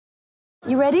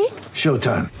You ready?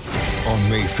 Showtime. On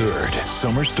May 3rd,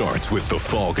 summer starts with The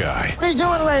Fall Guy. Let's do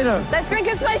it later. Let's drink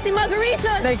a spicy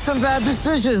margarita. Make some bad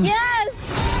decisions.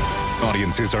 Yes!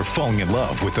 Audiences are falling in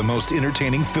love with the most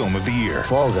entertaining film of the year.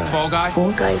 Fall Guy. Fall Guy?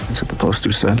 Fall guy. That's what the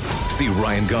poster said. See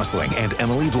Ryan Gosling and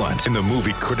Emily Blunt in the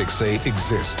movie critics say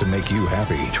exists to make you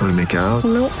happy. Trying to make it out?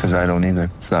 Nope. Because I don't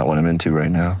either. It's not what I'm into right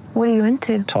now. What are you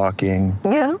into? Talking.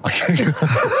 Yeah.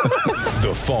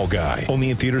 The Fall Guy.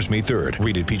 Only in theaters May 3rd.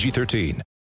 Rated PG-13.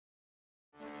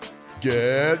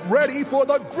 Get ready for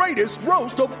the greatest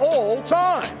roast of all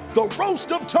time. The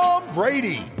Roast of Tom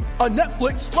Brady. A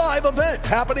Netflix live event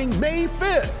happening May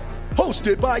 5th.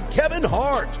 Hosted by Kevin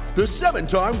Hart. The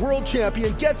 7-time world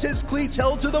champion gets his cleats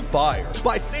held to the fire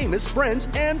by famous friends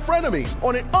and frenemies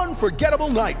on an unforgettable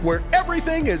night where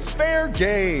everything is fair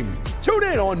game. Tune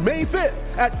in on May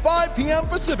 5th at 5 p.m.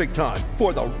 Pacific time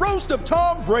for the Roast of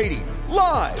Tom Brady.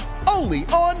 Live only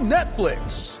on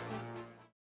Netflix.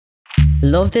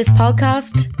 Love this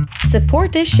podcast?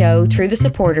 Support this show through the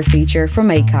supporter feature from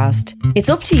Acast.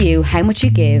 It's up to you how much you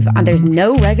give, and there's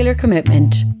no regular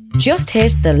commitment. Just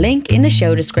hit the link in the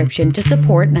show description to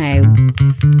support now.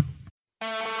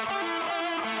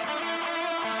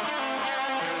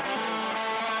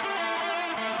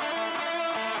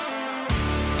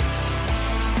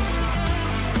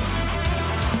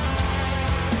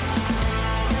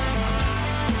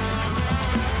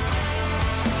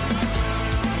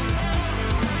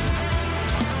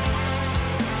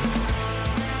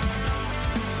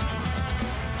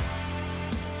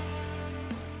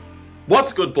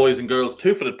 What's good, boys and girls?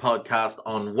 Two-Footed Podcast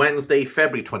on Wednesday,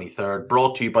 February 23rd,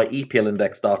 brought to you by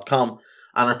EPLindex.com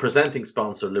and our presenting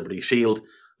sponsor, Liberty Shield.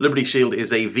 Liberty Shield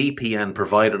is a VPN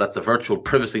provider. That's a virtual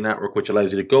privacy network which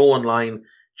allows you to go online,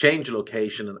 change your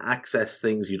location, and access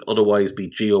things you'd otherwise be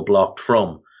geo-blocked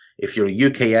from. If you're a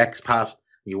UK expat,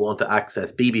 you want to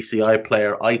access BBC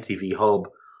iPlayer, ITV Hub,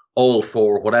 All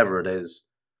 4, whatever it is,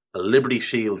 a Liberty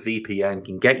Shield VPN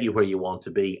can get you where you want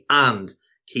to be and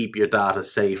keep your data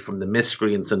safe from the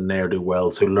miscreants and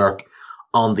ne'er-do-wells who lurk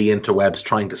on the interwebs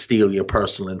trying to steal your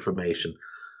personal information.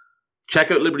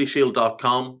 Check out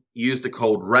libertyshield.com. Use the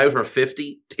code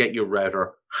ROUTER50 to get your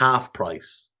router half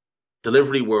price.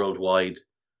 Delivery worldwide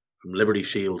from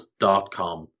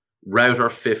libertyshield.com.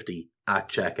 Router50 at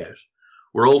checkout.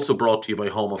 We're also brought to you by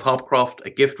Home of Hopcroft,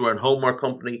 a giftware and homeware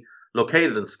company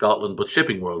located in Scotland but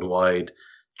shipping worldwide.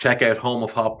 Check out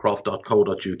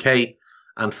homeofhopcroft.co.uk.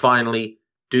 And finally,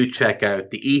 do check out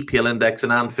the EPL Index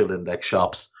and Anfield Index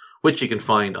shops, which you can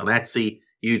find on Etsy.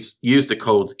 Use the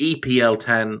codes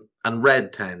EPL10 and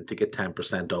RED10 to get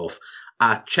 10% off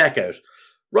at checkout.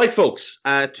 Right, folks,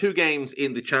 2 games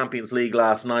in the Champions League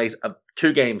last night,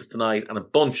 2 games tonight, and a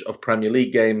bunch of Premier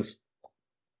League games.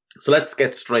 So let's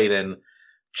get straight in.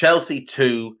 Chelsea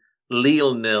 2,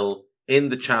 Lille 0 in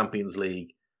the Champions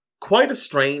League. Quite a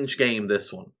strange game,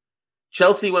 this one.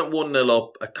 Chelsea went 1-0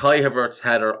 up, a Kai Havertz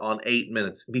header on 8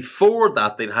 minutes. Before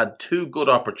that, they'd had 2 good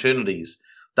opportunities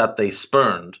that they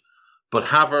spurned. But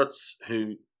Havertz,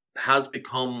 who has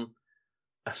become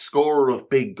a scorer of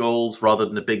big goals rather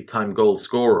than a big-time goal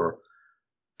scorer,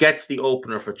 gets the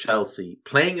opener for Chelsea.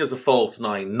 Playing as a false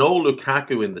 9, no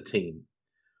Lukaku in the team.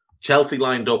 Chelsea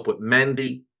lined up with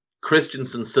Mendy,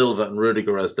 Christensen, Silva and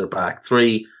Rudiger as their back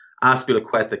 3,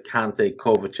 Azpilicueta, Kante,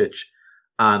 Kovacic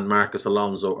and Marcus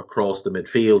Alonso across the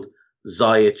midfield,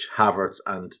 Ziyech, Havertz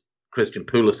and Christian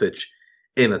Pulisic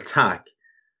in attack.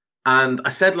 And I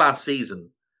said last season,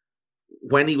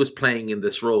 when he was playing in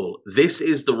this role, this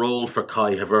is the role for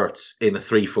Kai Havertz in a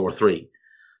 3-4-3.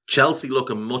 Chelsea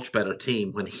look a much better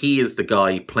team when he is the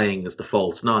guy playing as the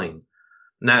false 9.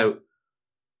 Now,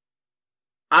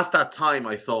 at that time,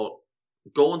 I thought,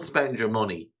 go and spend your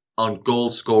money on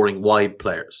goal-scoring wide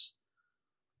players.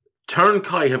 Turn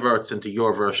Kai Havertz into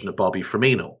your version of Bobby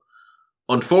Firmino.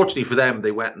 Unfortunately for them,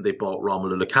 they went and they bought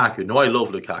Romelu Lukaku. Now, I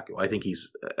love Lukaku. I think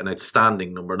he's an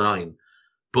outstanding number 9.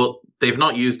 But they've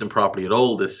not used him properly at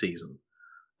all this season.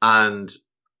 And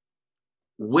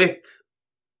with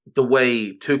the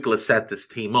way Tuchel has set this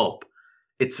team up,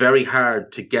 it's very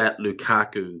hard to get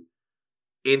Lukaku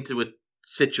into a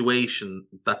situation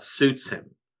that suits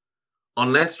him.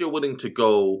 Unless you're willing to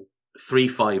go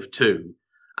 3-5-2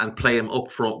 and play him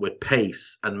up front with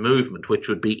pace and movement, which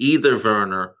would be either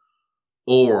Werner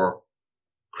or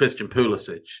Christian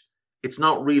Pulisic, it's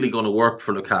not really going to work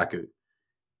for Lukaku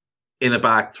in a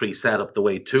back 3 setup the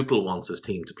way Tuchel wants his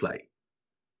team to play.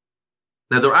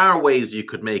 Now, there are ways you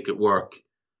could make it work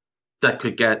that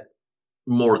could get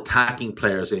more attacking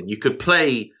players in. You could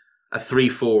play a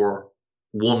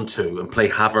 3-4-1-2 and play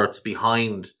Havertz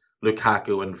behind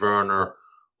Lukaku and Werner,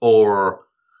 or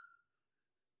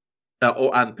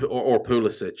or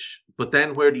Pulisic. But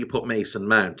then where do you put Mason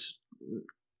Mount?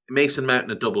 Mason Mount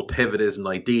in a double pivot isn't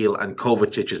ideal, and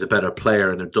Kovacic is a better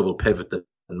player in a double pivot than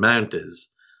Mount is.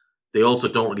 They also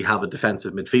don't really have a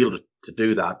defensive midfielder to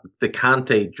do that. The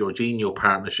Kante-Jorginho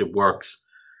partnership works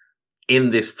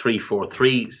in this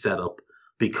 3-4-3 setup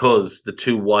because the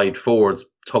two wide forwards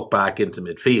tuck back into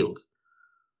midfield.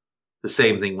 The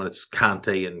same thing when it's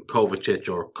Kante and Kovacic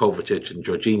or Kovacic and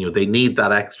Jorginho. They need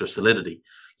that extra solidity.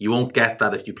 You won't get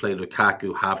that if you play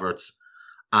Lukaku, Havertz,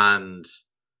 and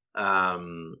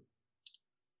Werner,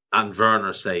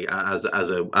 say, as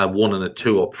a 1 and a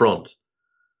 2 up front.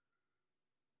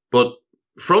 But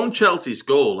from Chelsea's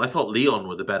goal, I thought Lyon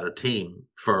were the better team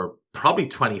for probably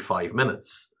 25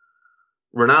 minutes.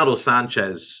 Renato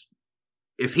Sanchez,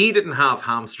 if he didn't have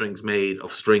hamstrings made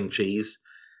of string cheese,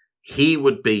 he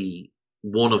would be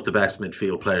one of the best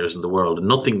midfield players in the world, and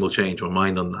nothing will change my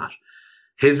mind on that.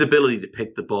 His ability to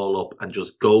pick the ball up and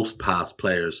just ghost past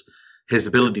players, his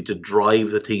ability to drive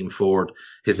the team forward,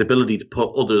 his ability to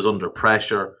put others under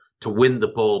pressure, to win the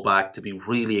ball back, to be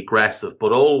really aggressive,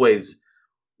 but always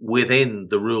within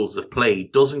the rules of play,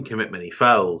 doesn't commit many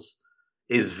fouls,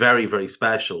 is very, very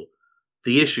special.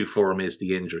 The issue for him is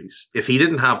the injuries. If he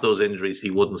didn't have those injuries,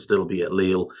 he wouldn't still be at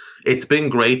Lille. It's been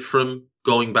great for him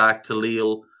going back to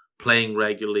Lille, playing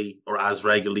regularly or as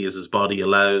regularly as his body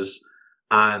allows,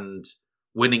 and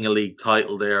winning a league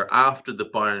title there after the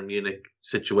Bayern Munich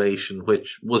situation,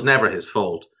 which was never his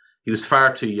fault. He was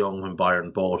far too young when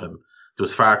Bayern bought him. There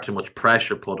was far too much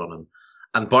pressure put on him.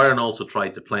 And Bayern also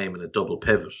tried to play him in a double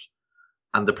pivot.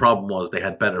 And the problem was they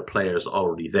had better players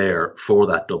already there for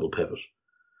that double pivot.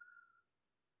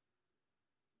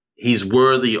 He's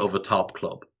worthy of a top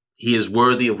club. He is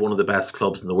worthy of one of the best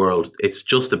clubs in the world. It's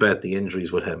just about the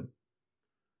injuries with him.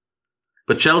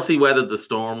 But Chelsea weathered the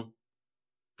storm.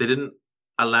 They didn't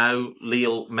allow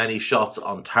Lille many shots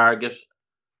on target.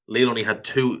 Lille only had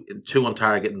two on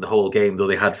target in the whole game, though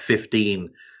they had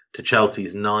 15 to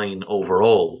Chelsea's 9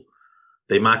 overall.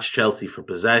 They matched Chelsea for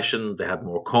possession. They had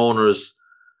more corners.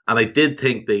 And I did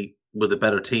think they were the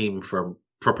better team for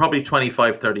probably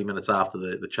 25, 30 minutes after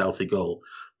the Chelsea goal.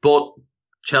 But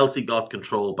Chelsea got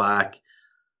control back,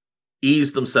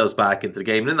 eased themselves back into the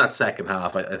game. And in that second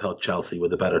half, I thought Chelsea were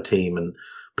the better team. And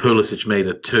Pulisic made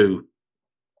it 2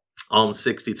 on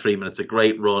 63 minutes. A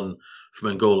great run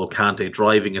from N'Golo Kante,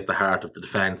 driving at the heart of the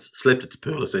defence, slipped it to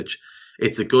Pulisic.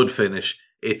 It's a good finish.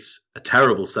 It's a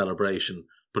terrible celebration,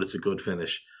 but it's a good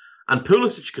finish. And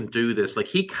Pulisic can do this. Like,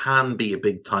 he can be a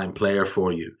big-time player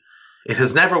for you. It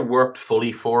has never worked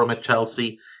fully for him at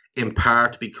Chelsea, in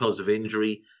part because of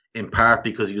injury, in part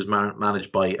because he was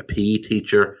managed by a PE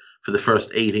teacher for the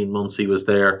first 18 months he was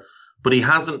there. But he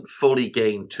hasn't fully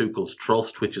gained Tuchel's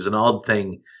trust, which is an odd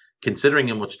thing, considering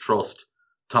how much trust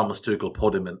Thomas Tuchel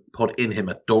put in him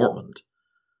at Dortmund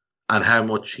and how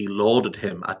much he lauded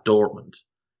him at Dortmund.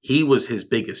 He was his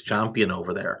biggest champion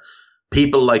over there.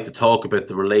 People like to talk about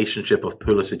the relationship of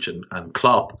Pulisic and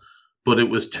Klopp, but it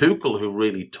was Tuchel who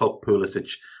really took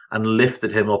Pulisic and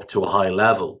lifted him up to a high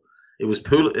level. It was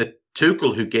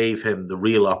Tuchel who gave him the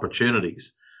real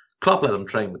opportunities. Klopp let him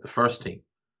train with the first team.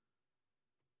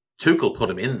 Tuchel put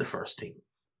him in the first team.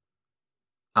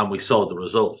 And we saw the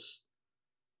results.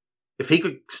 If he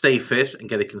could stay fit and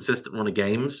get a consistent run of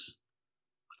games,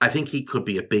 I think he could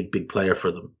be a big, big player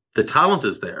for them. The talent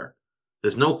is there.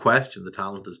 There's no question the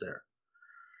talent is there.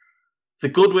 It's a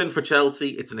good win for Chelsea.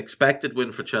 It's an expected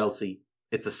win for Chelsea.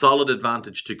 It's a solid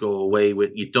advantage to go away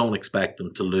with. You don't expect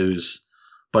them to lose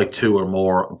by 2 or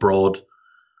more abroad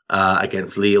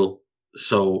against Lille.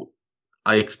 So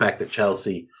I expect that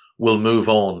Chelsea will move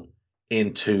on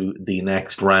into the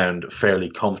next round fairly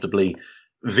comfortably.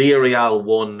 Villarreal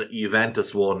won,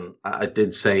 Juventus won. I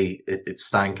did say it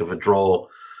stank of a draw.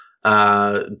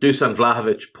 Dusan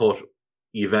Vlahovic put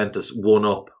Juventus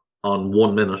 1-up on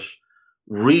 1 minute.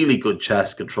 Really good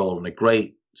chest control and a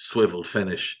great swiveled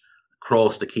finish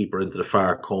across the keeper into the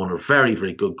far corner. Very,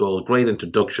 very good goal. Great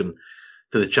introduction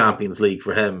to the Champions League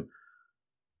for him.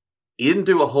 He didn't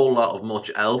do a whole lot of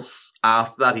much else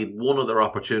after that. He had one other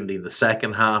opportunity in the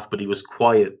second half, but he was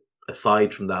quiet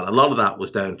aside from that. A lot of that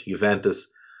was down to Juventus.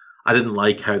 I didn't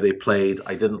like how they played.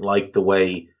 I didn't like the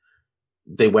way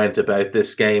they went about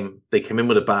this game. They came in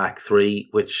with a back 3,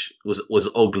 which was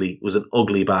ugly. It was an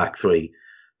ugly back 3.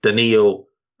 Danilo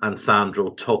and Sandro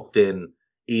tucked in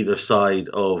either side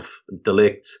of De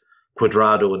Ligt,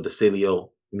 Cuadrado and De Cilio.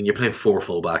 I mean, you're playing 4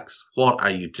 fullbacks. What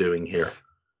are you doing here?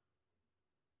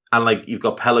 And like, you've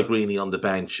got Pellegrini on the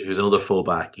bench, who's another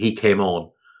fullback. He came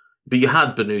on. But you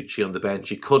had Bonucci on the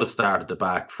bench. You could have started the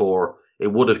back 4.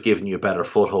 It would have given you a better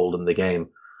foothold in the game.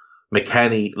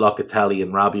 McKennie, Locatelli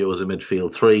and Rabiot as a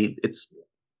midfield three. It's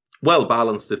well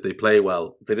balanced if they play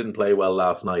well. They didn't play well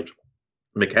last night.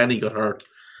 McKennie got hurt,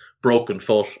 broken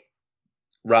foot.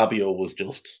 Rabiot was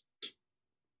just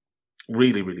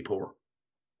really, really poor.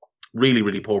 Really,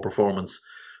 really poor performance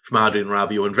from Adrien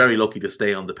Rabiot, and very lucky to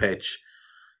stay on the pitch.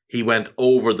 He went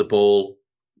over the ball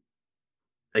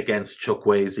against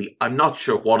Chukwueze. I'm not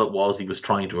sure what it was he was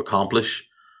trying to accomplish,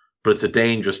 but it's a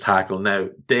dangerous tackle. Now,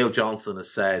 Dale Johnson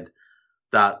has said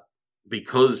that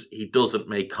because he doesn't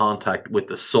make contact with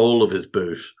the sole of his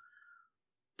boot,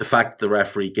 the fact that the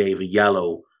referee gave a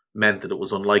yellow meant that it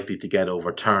was unlikely to get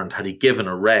overturned. Had he given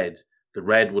a red, the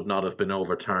red would not have been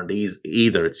overturned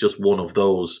either. It's just one of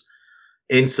those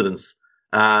incidents.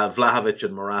 Vlahovic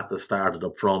and Morata started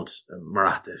up front.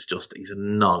 Morata is he's a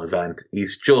non-event.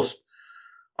 He's just,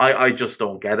 I just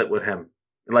don't get it with him.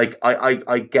 Like,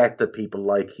 I get that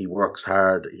people he works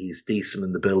hard, he's decent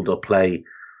in the build-up play,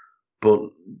 but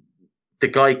the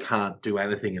guy can't do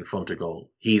anything in front of goal.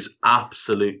 He's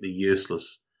absolutely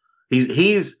useless.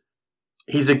 He's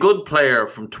a good player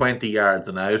from 20 yards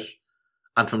and out,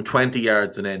 and from 20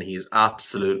 yards and in, he's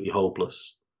absolutely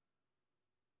hopeless.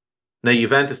 Now,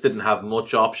 Juventus didn't have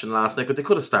much option last night, but they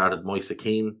could have started Moise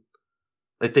Kean.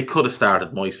 They could have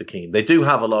started Moise Kean. They do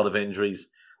have a lot of injuries.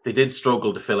 They did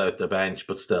struggle to fill out their bench,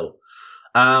 but still.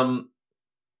 On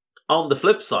the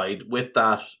flip side, with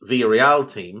that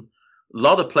Villarreal team, a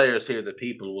lot of players here that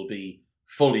people will be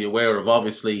fully aware of,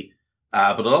 obviously,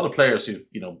 but a lot of players who've,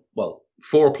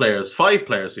 5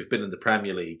 players who've been in the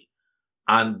Premier League,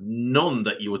 and none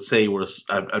that you would say were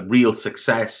a real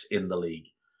success in the league.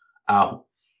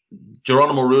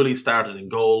 Geronimo Rulli started in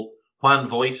goal. Juan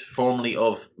Voigt, formerly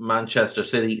of Manchester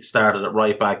City, started at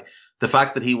right back. The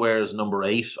fact that he wears number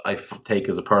 8, I take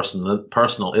as a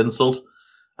personal insult.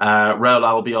 Raul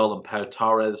Albiol and Pau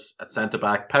Torres at centre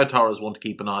back. Pau Torres, one to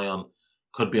keep an eye on,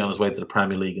 could be on his way to the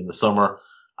Premier League in the summer.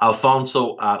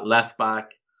 Alfonso at left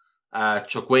back.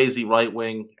 Chukwueze right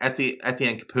wing.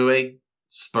 Etienne Capoue,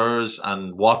 Spurs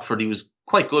and Watford. He was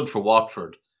quite good for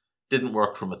Watford. Didn't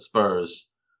work for him at Spurs.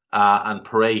 And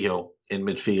Parejo in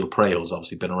midfield. Parejo's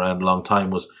obviously been around a long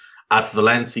time, was at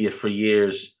Valencia for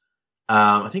years.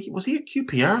 I think, was he a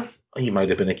QPR? He might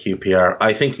have been a QPR.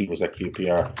 I think he was a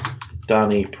QPR.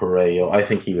 Danny Parejo. I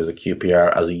think he was a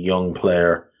QPR as a young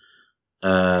player.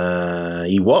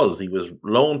 He was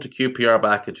loaned to QPR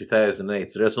back in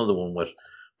 2008. So there's another one with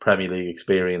Premier League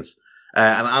experience.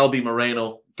 And Albi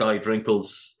Moreno, Guy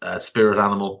Drinkle's spirit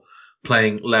animal,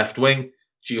 playing left wing.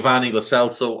 Giovanni Lo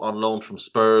Celso on loan from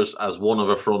Spurs as one of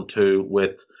a front two,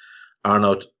 with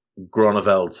Arnaud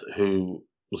Groeneveld, who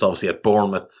was obviously at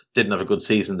Bournemouth, didn't have a good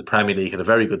season in the Premier League, had a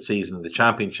very good season in the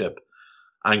Championship,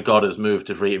 and got his move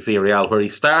to Villarreal, where he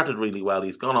started really well.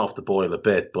 He's gone off the boil a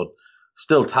bit, but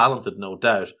still talented, no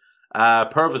doubt.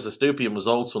 Pervis Estupiñán was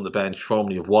also on the bench,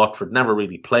 formerly of Watford, never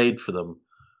really played for them.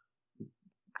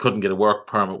 Couldn't get a work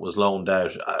permit, was loaned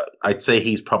out. I'd say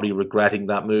he's probably regretting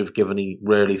that move, given he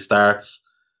rarely starts.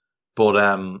 But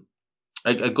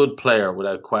a good player,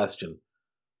 without question.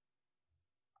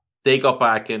 They got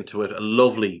back into it. A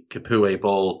lovely Capoue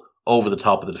ball over the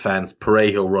top of the defence.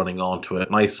 Parejo running onto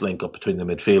it. Nice link up between the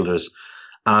midfielders.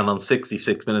 And on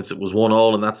 66 minutes, it was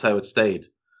 1-1, and that's how it stayed.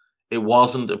 It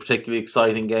wasn't a particularly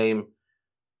exciting game.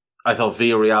 I thought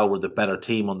Villarreal were the better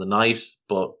team on the night,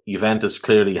 but Juventus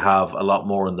clearly have a lot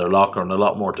more in their locker and a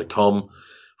lot more to come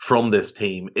from this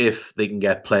team. If they can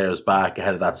get players back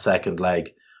ahead of that second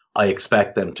leg, I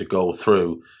expect them to go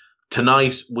through.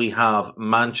 Tonight, we have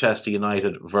Manchester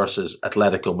United versus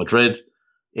Atletico Madrid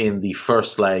in the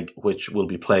first leg, which will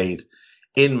be played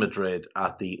in Madrid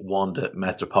at the Wanda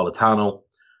Metropolitano.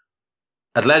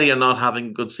 Atleti are not having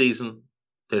a good season.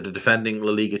 They're the defending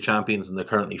La Liga champions, and they're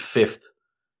currently 5th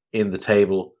in the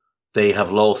table. They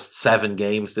have lost 7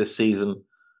 games this season.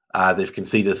 They've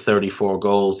conceded 34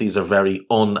 goals. These are very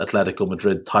un-Atletico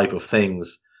Madrid type of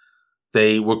things.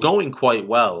 They were going quite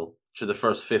well through the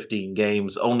first 15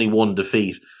 games, only 1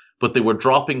 defeat, but they were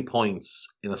dropping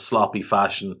points in a sloppy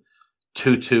fashion,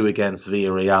 2-2 against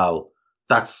Villarreal.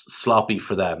 That's sloppy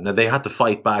for them. Now, they had to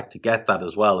fight back to get that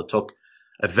as well. It took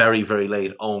a very, very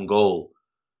late own goal.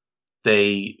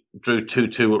 They drew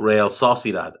 2-2 at Real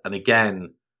Sociedad, and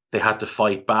again, they had to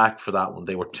fight back for that one.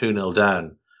 They were 2-0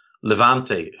 down.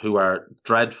 Levante, who are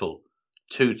dreadful,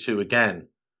 2-2 again.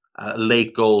 A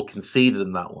late goal conceded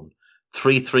in that one.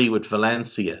 3-3 with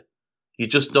Valencia. You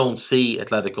just don't see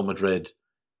Atletico Madrid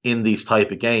in these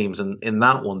type of games. And in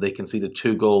that one, they conceded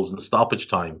 2 goals in stoppage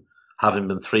time, having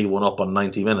been 3-1 up on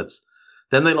 90 minutes.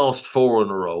 Then they lost 4 in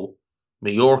a row.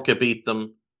 Mallorca beat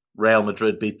them. Real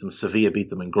Madrid beat them, Sevilla beat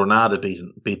them, and Granada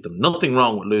beat them. Nothing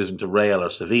wrong with losing to Real or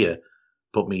Sevilla,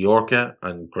 but Mallorca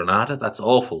and Granada, that's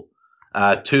awful.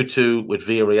 2-2 with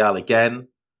Villarreal again,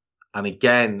 and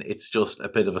again it's just a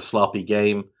bit of a sloppy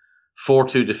game.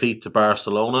 4-2 defeat to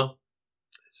Barcelona.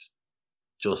 It's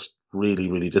just really,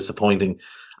 really disappointing.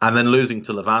 And then losing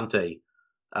to Levante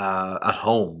at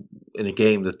home in a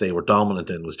game that they were dominant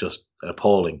in was just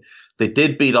appalling. They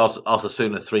did beat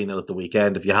Osasuna 3-0 at the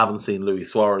weekend. If you haven't seen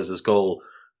Luis Suarez's goal,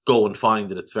 go and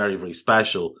find it. It's very, very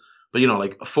special. But,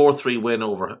 like a 4-3 win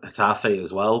over Getafe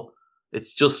as well.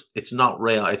 It's not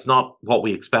real. It's not what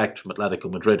we expect from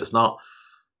Atletico Madrid. It's not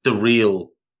the real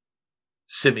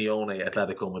Simeone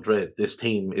Atletico Madrid. This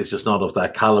team is just not of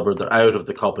that caliber. They're out of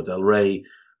the Copa del Rey.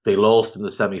 They lost in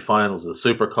the semi-finals of the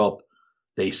Super Cup.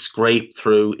 They scraped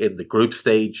through in the group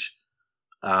stage.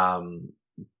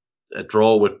 A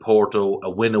draw with Porto, a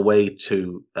win away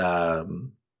to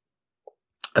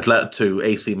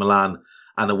AC Milan,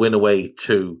 and a win away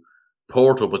to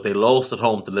Porto, but they lost at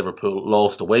home to Liverpool,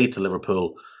 lost away to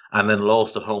Liverpool, and then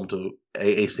lost at home to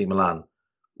AC Milan.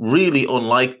 Really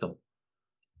unlike them.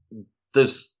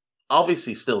 There's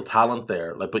obviously still talent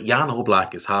there, but Jan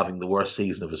Oblak is having the worst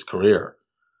season of his career.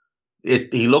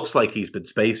 He looks like he's been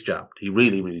space jammed. He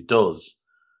really, really does.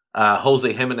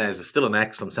 Jose Jimenez is still an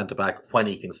excellent centre-back when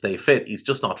he can stay fit. He's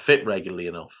just not fit regularly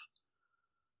enough.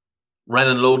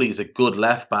 Renan Lodi is a good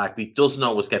left-back, but he doesn't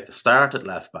always get the start at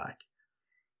left-back.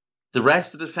 The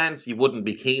rest of the defence you wouldn't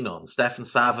be keen on. Stefan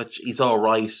Savic, he's all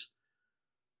right.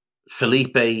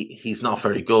 Felipe, he's not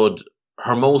very good.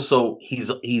 Hermoso,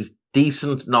 he's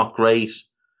decent, not great.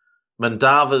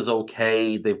 Mandava's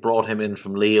okay. They've brought him in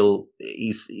from Lille.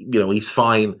 He's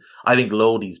fine. I think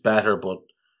Lodi's better, but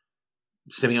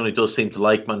Simeone does seem to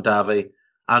like Mandava.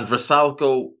 And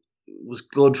Vrsaljko was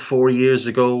good 4 years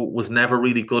ago, was never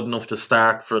really good enough to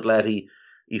start for Atleti.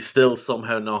 He's still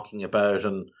somehow knocking about,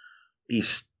 and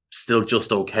he's still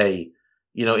just okay.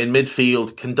 In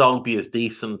midfield, Kondogbi is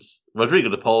decent. Rodrigo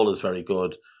de Paul is very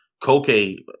good.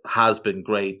 Koke has been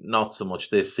great, not so much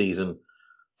this season.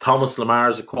 Thomas Lemar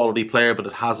is a quality player, but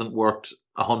it hasn't worked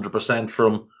 100% for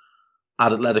him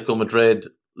at Atletico Madrid.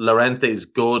 Llorente is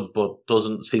good, but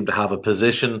doesn't seem to have a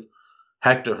position.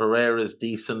 Hector Herrera is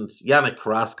decent. Yannick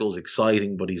Carrasco is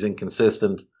exciting, but he's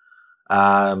inconsistent.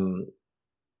 Yavi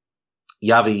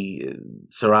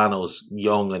Serrano's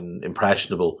young and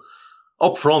impressionable.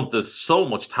 Up front, there's so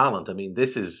much talent. I mean,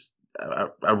 this is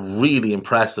a really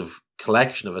impressive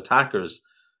collection of attackers.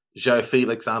 João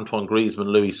Felix, Antoine Griezmann,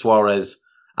 Luis Suarez,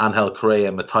 Angel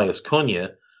Correa, Matheus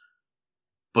Cunha.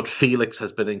 But Felix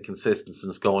has been inconsistent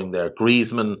since going there.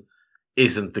 Griezmann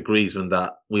isn't the Griezmann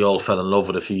that we all fell in love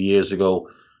with a few years ago.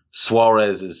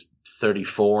 Suarez is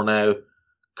 34 now.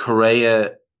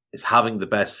 Correa is having the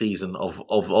best season of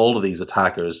all of these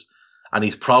attackers. And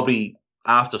he's probably,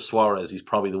 after Suarez, he's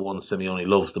probably the one Simeone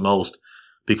loves the most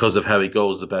because of how he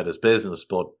goes about his business.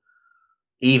 But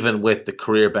even with the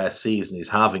career best season, he's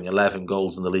having 11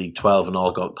 goals in the league, 12 in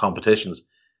all competitions.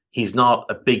 He's not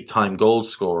a big-time goal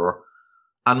scorer.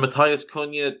 And Matheus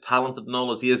Cunha, talented and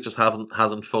all as he is, just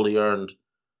hasn't fully earned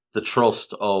the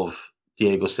trust of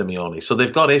Diego Simeone. So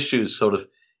they've got issues sort of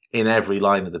in every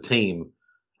line of the team,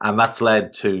 and that's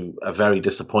led to a very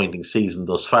disappointing season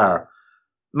thus far.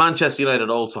 Manchester United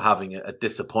also having a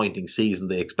disappointing season.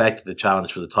 They expected a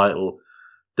challenge for the title.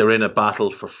 They're in a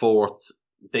battle for fourth.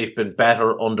 They've been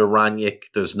better under Rangnick,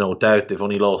 there's no doubt. They've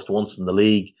only lost once in the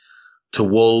league to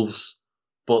Wolves,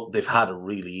 but they've had a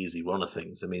really easy run of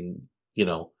things. I mean,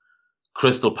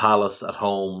 Crystal Palace at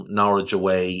home, Norwich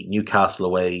away, Newcastle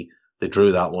away. They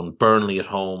drew that one. Burnley at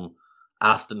home,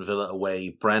 Aston Villa away,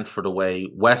 Brentford away.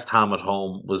 West Ham at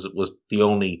home was the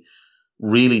only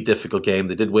really difficult game.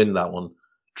 They did win that one.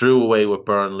 Drew away with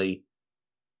Burnley.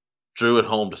 Drew at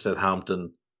home to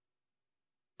Southampton.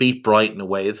 Beat Brighton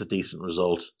away. It's a decent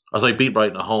result. Beat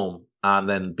Brighton at home and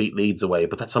then beat Leeds away.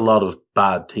 But that's a lot of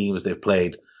bad teams they've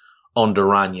played under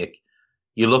Rangnick.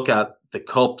 You look at the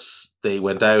cups, they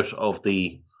went out of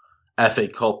the FA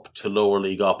Cup to lower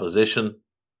league opposition.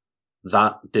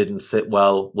 That didn't sit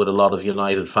well with a lot of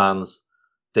United fans.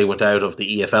 They went out of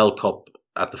the EFL Cup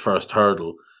at the first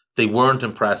hurdle. They weren't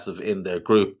impressive in their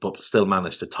group, but still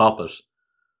managed to top it.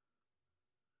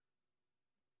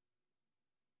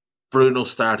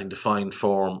 Bruno's starting to find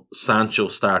form.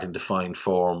 Sancho's starting to find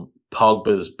form.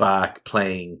 Pogba's back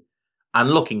playing and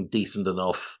looking decent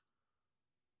enough.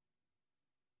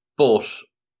 But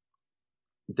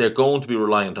they're going to be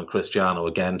reliant on Cristiano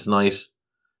again tonight.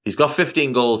 He's got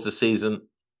 15 goals this season.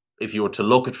 If you were to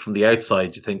look at it from the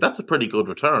outside, you think that's a pretty good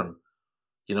return.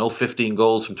 15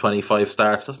 goals from 25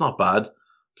 starts, that's not bad. But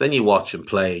then you watch him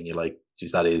play and you're like,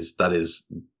 Geez, that is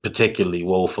particularly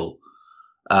woeful.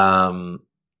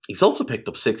 He's also picked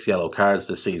up 6 yellow cards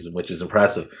this season, which is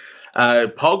impressive.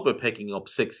 Pogba picking up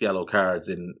 6 yellow cards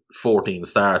in 14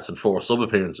 starts and 4 sub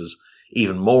appearances,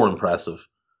 even more impressive.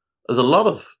 There's a lot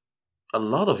of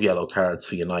yellow cards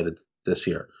for United this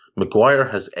year. Maguire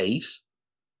has 8,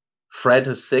 Fred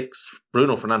has 6,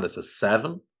 Bruno Fernandes has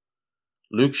 7,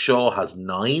 Luke Shaw has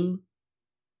 9,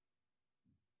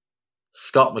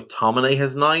 Scott McTominay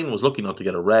has 9, was lucky not to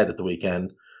get a red at the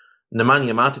weekend.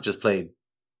 Nemanja Matic has played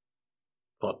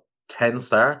 10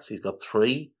 starts, he's got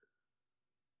 3.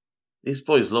 These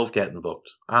boys love getting booked.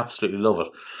 Absolutely love it.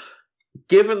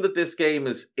 Given that this game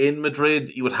is in Madrid,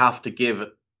 you would have to give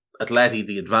Atleti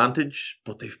the advantage,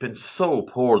 but they've been so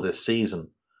poor this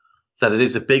season that it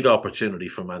is a big opportunity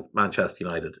for Manchester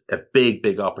United. A big,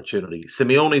 big opportunity.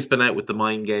 Simeone's been out with the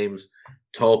mind games,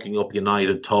 talking up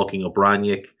United, talking up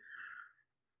Ranić.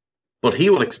 But he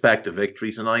will expect a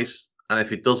victory tonight. And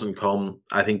if it doesn't come,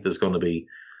 I think there's going to be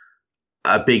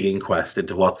a big inquest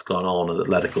into what's gone on at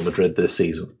Atletico Madrid this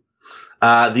season.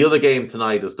 The other game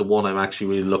tonight is the one I'm actually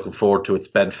really looking forward to. It's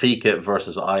Benfica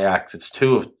versus Ajax. It's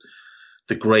 2 of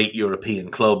the great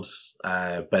European clubs.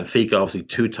 Benfica, obviously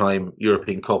 2-time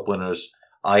European Cup winners.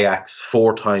 Ajax,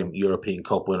 4-time European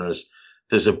Cup winners.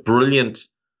 There's a brilliant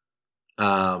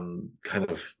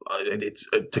it's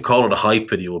to call it a hype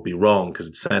video would be wrong because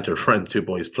it's centered around 2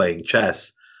 boys playing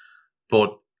chess.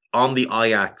 But on the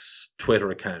Ajax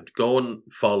Twitter account, go and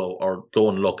follow or go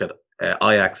and look at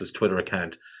Ajax's Twitter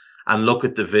account and look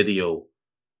at the video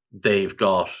they've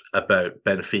got about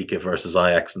Benfica versus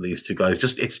Ajax and these 2 guys.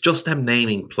 It's just them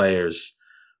naming players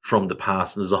from the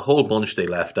past, and there's a whole bunch they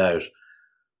left out.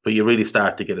 But you really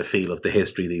start to get a feel of the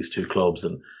history of these 2 clubs,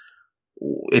 and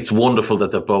it's wonderful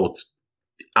that they're both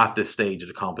at this stage of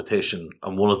the competition,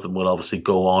 and one of them will obviously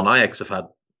go on. Ajax have had,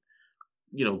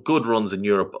 good runs in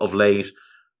Europe of late.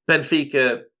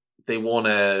 Benfica, they won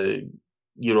a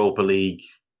Europa League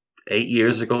 8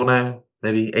 years ago now,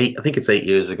 maybe 8. I think it's 8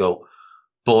 years ago.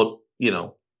 But,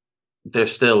 they're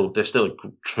still a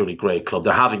truly great club.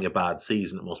 They're having a bad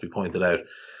season, it must be pointed out.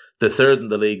 They're 3rd in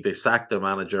the league. They sacked their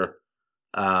manager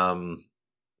back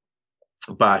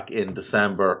in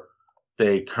December.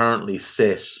 They currently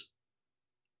sit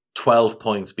 12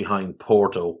 points behind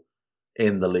Porto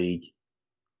in the league,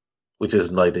 which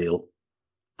isn't ideal.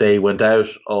 They went out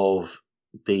of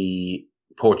the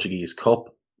Portuguese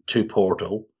Cup to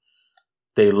Porto.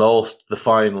 They lost the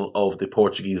final of the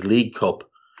Portuguese League Cup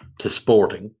to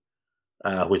Sporting,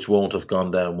 which won't have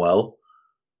gone down well.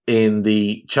 In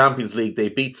the Champions League, they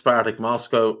beat Spartak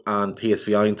Moscow and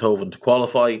PSV Eindhoven to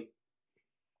qualify.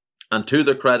 And to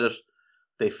their credit,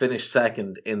 they finished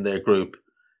 2nd in their group.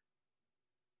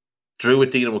 Drew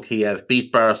with Dinamo Kiev,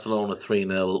 beat Barcelona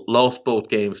 3-0, lost both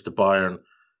games to Bayern,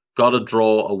 got a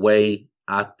draw away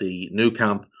at the Nou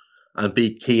Camp, and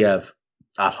beat Kiev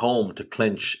at home to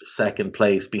clinch 2nd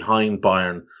place behind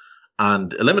Bayern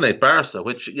and eliminate Barca,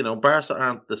 which, Barca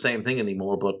aren't the same thing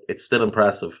anymore, but it's still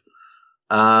impressive.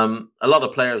 A lot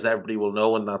of players everybody will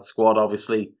know in that squad,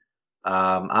 obviously.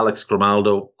 Alex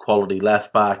Grimaldo, quality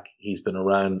left back. He's been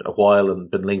around a while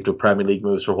and been linked with Premier League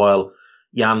moves for a while.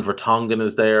 Jan Vertonghen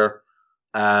is there.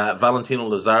 Valentino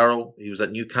Lazaro, he was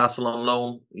at Newcastle on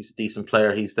loan. He's a decent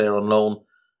player. He's there on loan.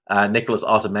 Nicolas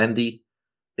Otamendi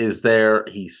is there.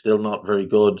 He's still not very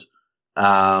good.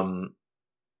 João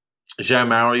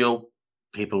Mario,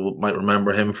 people might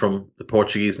remember him from the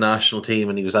Portuguese national team,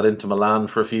 and he was at Inter Milan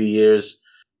for a few years.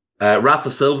 Rafa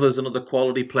Silva is another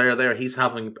quality player there. He's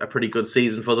having a pretty good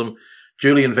season for them.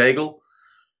 Julian Weigl,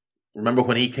 remember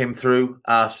when he came through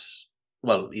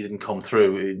he didn't come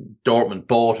through. Dortmund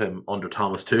bought him under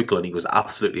Thomas Tuchel, and he was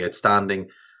absolutely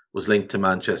outstanding. Was linked to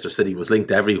Manchester City, was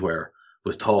linked everywhere.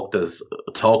 Was talked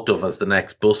of as the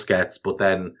next Busquets, but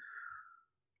then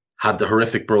had the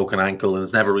horrific broken ankle and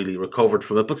has never really recovered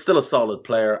from it. But still a solid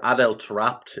player. Adel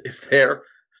Taarabt is there,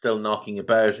 still knocking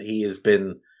about. He has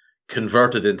been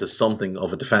converted into something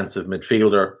of a defensive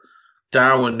midfielder.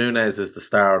 Darwin Núñez is the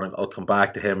star, and I'll come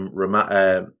back to him.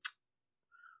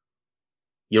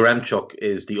 Yaremchuk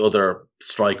is the other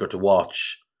striker to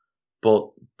watch.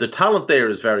 But the talent there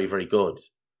is very, very good.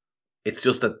 It's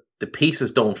just that the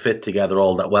pieces don't fit together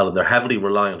all that well, and they're heavily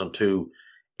reliant on 2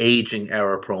 aging,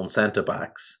 error-prone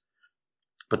centre-backs.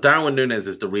 But Darwin Núñez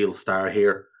is the real star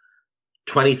here.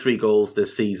 23 goals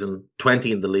this season,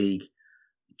 20 in the league.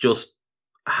 Just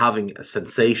having a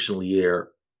sensational year.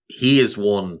 He is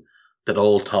one that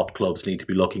all top clubs need to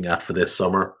be looking at for this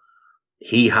summer.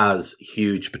 He has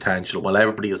huge potential. While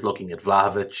everybody is looking at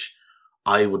Vlahovic,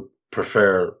 I would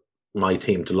prefer my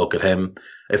team to look at him.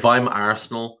 If I'm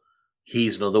Arsenal,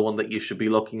 he's another one that you should be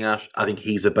looking at. I think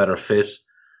he's a better fit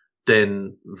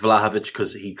than Vlahovic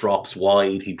because he drops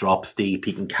wide, he drops deep,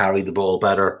 he can carry the ball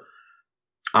better.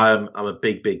 I'm a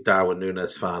big Darwin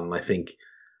Núñez fan, and I think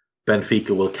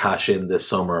Benfica will cash in this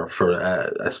summer for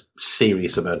a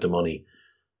serious amount of money.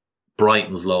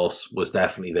 Brighton's loss was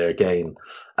definitely their gain.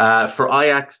 For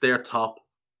Ajax, they're top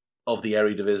of the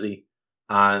Eredivisie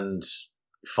and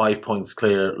 5 points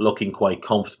clear, looking quite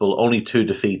comfortable. Only 2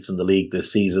 defeats in the league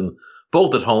this season,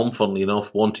 both at home, funnily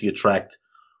enough. 1 to Utrecht,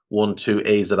 1 to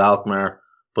AZ Alkmaar.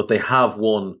 But they have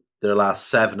won their last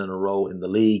 7 in a row in the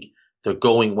league. They're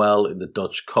going well in the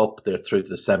Dutch Cup. They're through to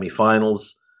the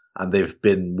semi-finals, and they've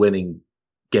been winning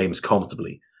games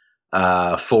comfortably.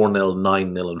 4-0,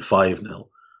 9-0, and 5-0.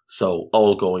 So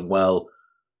all going well.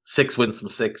 6 wins from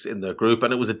 6 in their group,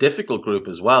 and it was a difficult group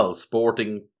as well.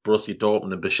 Sporting, Borussia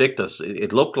Dortmund, and Besiktas.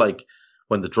 It looked like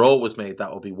when the draw was made,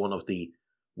 that would be one of the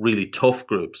really tough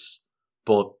groups.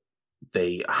 But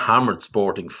they hammered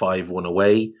Sporting 5-1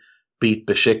 away, beat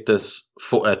Besiktas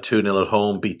 2-0 at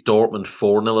home, beat Dortmund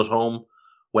 4-0 at home,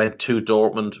 went to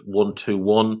Dortmund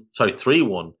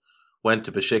 3-1, went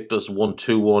to Besiktas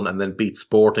 1-2-1, and then beat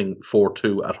Sporting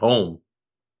 4-2 at home.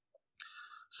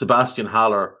 Sebastian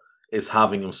Haller is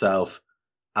having himself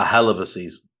a hell of a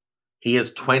season. He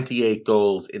has 28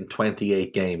 goals in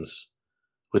 28 games,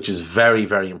 which is very,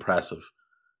 very impressive.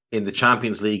 In the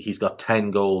Champions League, he's got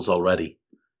 10 goals already.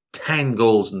 10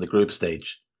 goals in the group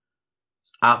stage.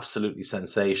 It's absolutely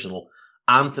sensational.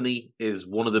 Anthony is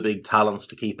one of the big talents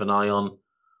to keep an eye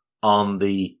on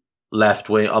the left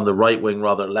wing, on the right wing,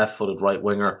 rather, left-footed right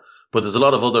winger. But there's a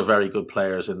lot of other very good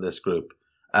players in this group.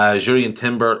 Jurrien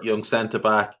Timber, young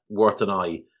centre-back, worth an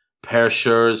eye. Per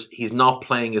Schurz, he's not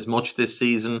playing as much this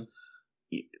season.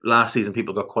 Last season,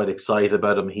 people got quite excited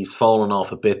about him. He's fallen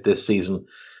off a bit this season.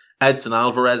 Edson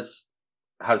Alvarez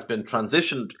has been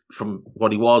transitioned from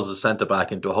what he was as a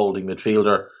centre-back into a holding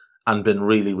midfielder and been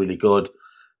really, really good.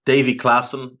 Davy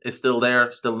Klaassen is still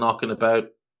there, still knocking about,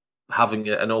 having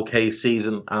an okay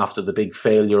season after the big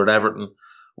failure at Everton.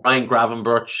 Ryan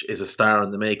Gravenberch is a star in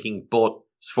the making, but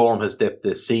his form has dipped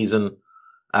this season.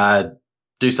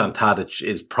 Dusan Tadic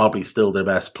is probably still their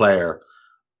best player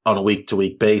on a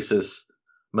week-to-week basis.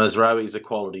 Mazraoui is a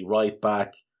quality right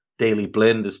back. Daley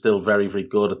Blind is still very, very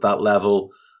good at that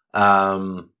level.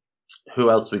 Who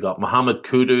else we got? Mohamed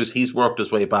Kudus, he's worked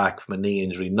his way back from a knee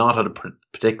injury. Not had a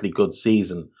particularly good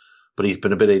season, but he's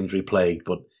been a bit injury-plagued.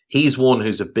 But he's one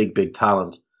who's a big, big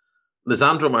talent.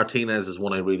 Lisandro Martinez is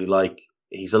one I really like.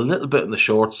 He's a little bit on the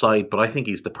short side, but I think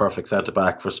he's the perfect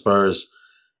centre-back for Spurs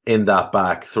in that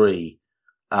back three.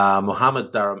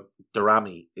 Mohamed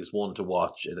Daramy is one to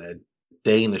watch, a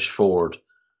Danish forward.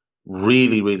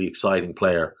 Really, really exciting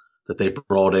player that they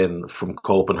brought in from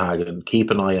Copenhagen. Keep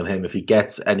an eye on him. If he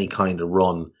gets any kind of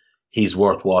run, he's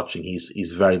worth watching.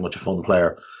 He's very much a fun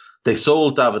player. They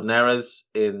sold David Neres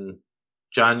in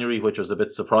January, which I was a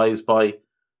bit surprised by,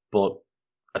 but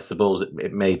I suppose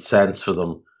it made sense for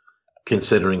them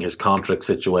considering his contract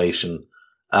situation.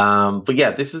 But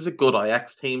yeah, this is a good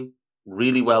Ajax team.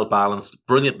 Really well balanced,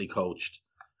 brilliantly coached.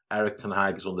 Erik ten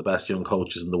Hag is one of the best young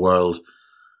coaches in the world.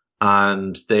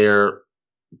 And they're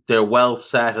well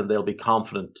set, and they'll be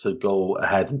confident to go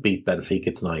ahead and beat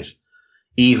Benfica tonight.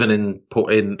 Even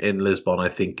in Lisbon, I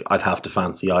think I'd have to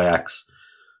fancy Ajax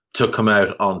to come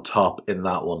out on top in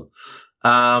that one.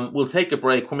 We'll take a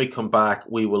break. When we come back,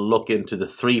 we will look into the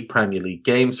 3 Premier League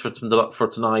games for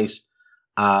tonight,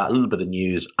 a little bit of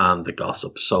news and the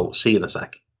gossip. So see you in a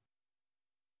sec.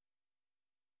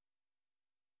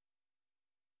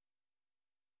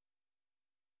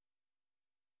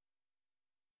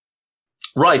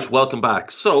 Right, welcome back.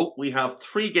 So we have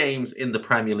 3 games in the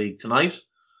Premier League tonight.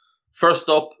 First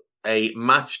up, a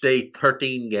match day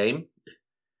 13 game.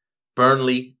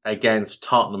 Burnley against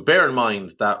Tottenham. Bear in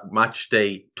mind that match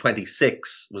day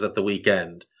 26 was at the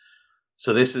weekend.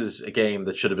 So this is a game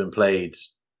that should have been played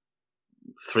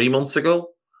 3 months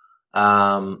ago.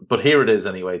 But here it is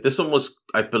anyway. This one was,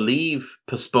 I believe,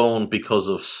 postponed because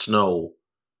of snow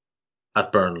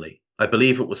at Burnley. I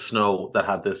believe it was snow that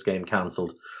had this game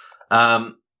cancelled.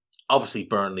 Obviously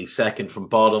Burnley second from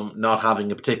bottom, not having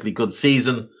a particularly good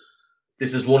season.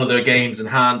 This is one of their games in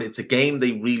hand. It's a game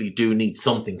they really do need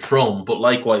something from, but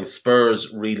likewise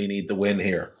Spurs really need the win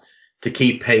here to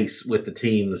keep pace with the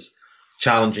teams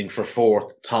challenging for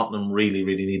 4th. Tottenham really,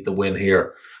 really need the win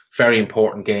here. Very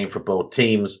important game for both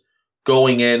teams.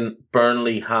 Going in,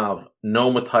 Burnley have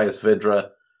no Matthias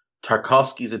Vydra.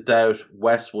 Tarkowski's a doubt.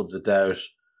 Westwood's a doubt.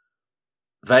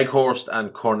 Weghorst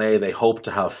and Cornet they hope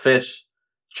to have fit.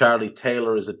 Charlie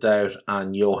Taylor is a doubt,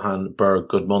 and Johan Berg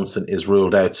Gudmundsson is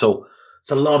ruled out. So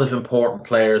It's a lot of important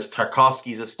players.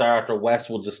 Tarkowski's a starter.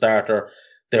 Westwood's a starter.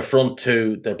 Their front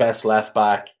two, their best left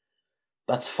back.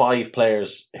 That's 5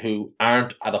 players who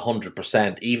aren't at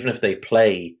 100%. Even if they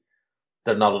play,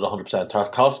 they're not at 100%.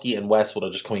 Tarkowski and Westwood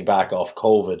are just coming back off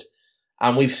COVID.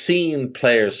 And we've seen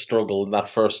players struggle in that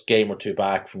first game or two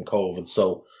back from COVID.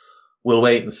 So we'll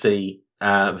wait and see.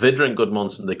 Vidra and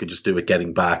Gudmundsson, they could just do with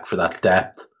getting back for that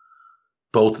depth.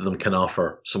 Both of them can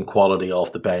offer some quality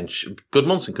off the bench.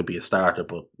 Gudmundsson could be a starter,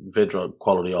 but Vidra,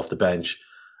 quality off the bench.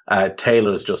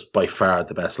 Taylor is just by far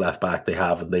the best left back they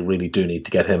have, and they really do need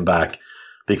to get him back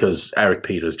because Eric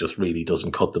Peters just really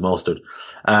doesn't cut the mustard.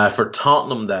 For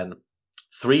Tottenham then,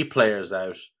 3 players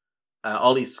out.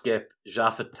 Ollie Skip,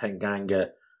 Japhet Tanganga,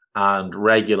 and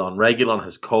Reguilon. Reguilon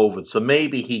has COVID, so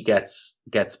maybe he gets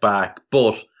back.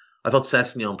 But I thought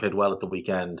Sessegnon played well at the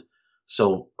weekend,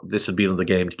 so this would be another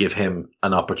game to give him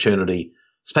an opportunity,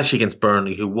 especially against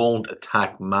Burnley, who won't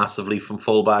attack massively from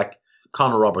fullback.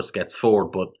 Connor Roberts gets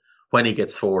forward, but when he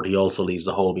gets forward, he also leaves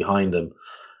a hole behind him.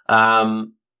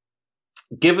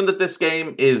 Given that this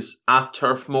game is at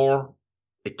Turf Moor,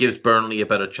 it gives Burnley a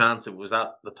better chance. If it was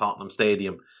at the Tottenham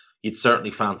Stadium, you'd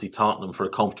certainly fancy Tottenham for a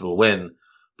comfortable win.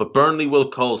 But Burnley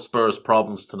will cause Spurs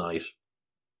problems tonight.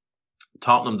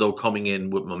 Tottenham, though, coming in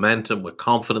with momentum, with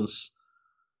confidence,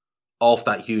 off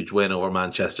that huge win over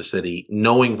Manchester City,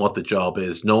 knowing what the job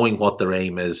is, knowing what their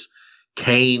aim is.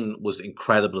 Kane was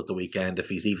incredible at the weekend. If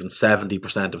he's even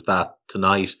 70% of that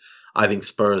tonight, I think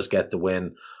Spurs get the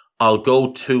win. I'll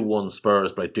go 2-1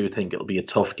 Spurs, but I do think it'll be a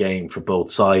tough game for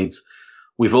both sides.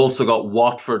 We've also got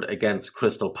Watford against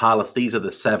Crystal Palace. These are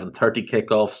the 7:30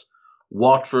 kickoffs.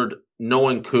 Watford,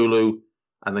 knowing Kulu,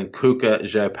 and then Kuka,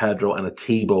 João Pedro, and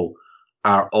Atibo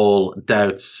are all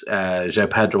doubts. João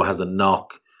Pedro has a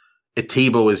knock.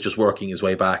 Atibo is just working his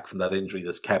way back from that injury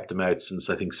that's kept him out since,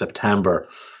 I think, September.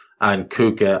 And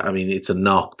Kuka, I mean, it's a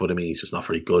knock, but I mean, he's just not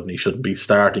very good and he shouldn't be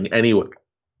starting anyway.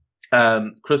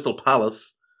 Crystal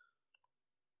Palace,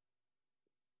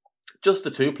 just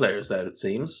the 2 players out, it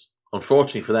seems.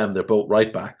 Unfortunately for them, they're both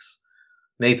right backs.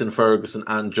 Nathan Ferguson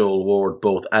and Joel Ward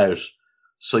both out.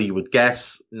 So you would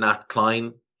guess Nat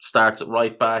Klein starts at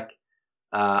right back.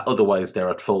 Otherwise, they're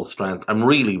at full strength. I'm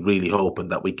really, really hoping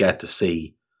that we get to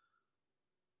see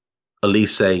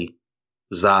Elise,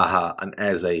 Zaha and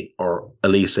Eze, or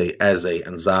Elise, Eze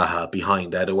and Zaha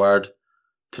behind Edouard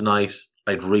tonight.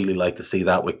 I'd really like to see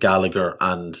that with Gallagher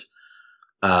and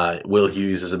Will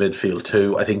Hughes as a midfield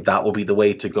too. I think that will be the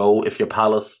way to go if you're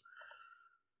Palace.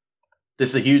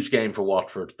 This is a huge game for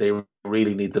Watford. They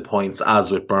really need the points,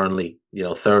 as with Burnley,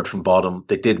 3rd from bottom.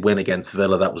 They did win against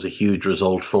Villa. That was a huge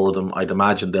result for them. I'd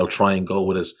imagine they'll try and go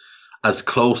with as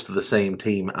close to the same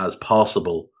team as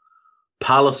possible.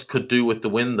 Palace could do with the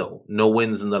win, though. No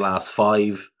wins in the last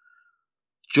 5.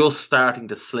 Just starting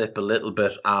to slip a little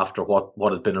bit after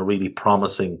what had been a really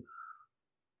promising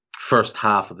first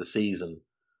half of the season.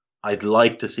 I'd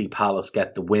like to see Palace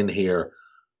get the win here,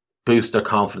 boost their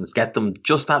confidence, get them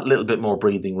just that little bit more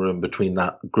breathing room between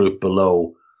that group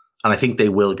below. And I think they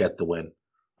will get the win.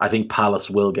 I think Palace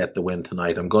will get the win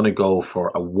tonight. I'm going to go for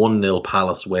a 1-0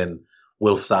 Palace win.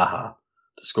 Wilf Zaha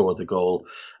to score the goal.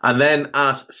 And then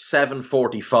at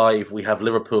 7:45, we have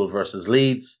Liverpool versus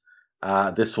Leeds.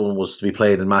 This one was to be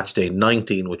played in match day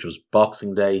 19, which was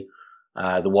Boxing Day.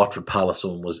 The Watford Palace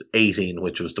one was 18,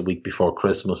 which was the week before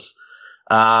Christmas.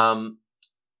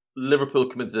 Liverpool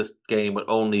come into this game with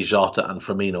only Jota and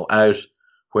Firmino out,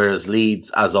 whereas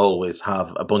Leeds, as always,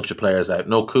 have a bunch of players out.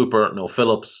 No Cooper, no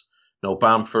Phillips, no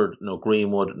Bamford, no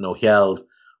Greenwood, no Hjeld,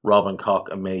 Robin Koch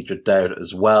a major doubt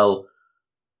as well.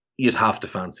 You'd have to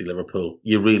fancy Liverpool.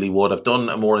 You really would. I've done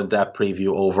a more in-depth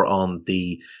preview over on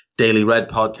the Daily Red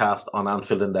podcast on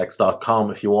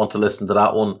AnfieldIndex.com. If you want to listen to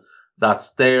that one,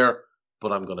 that's there.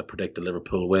 But I'm going to predict a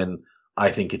Liverpool win. I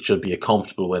think it should be a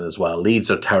comfortable win as well. Leeds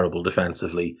are terrible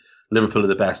defensively. Liverpool are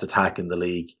the best attack in the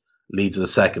league. Leeds are the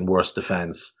second worst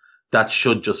defence. That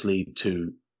should just lead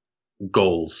to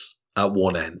goals at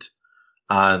one end.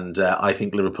 And I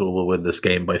think Liverpool will win this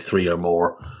game by 3 or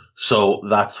more. So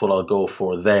that's what I'll go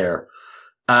for there.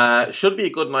 Should be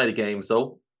a good night of games,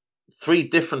 though. 3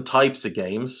 different types of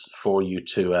games for you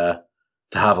to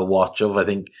have a watch of. I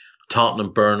think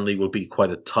Tottenham-Burnley will be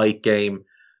quite a tight game.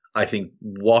 I think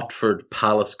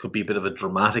Watford-Palace could be a bit of a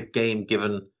dramatic game,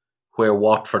 given where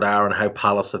Watford are and how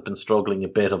Palace have been struggling a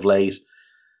bit of late.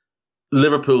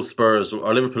 Liverpool-Spurs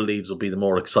or Liverpool-Leeds will be the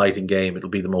more exciting game. It'll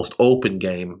be the most open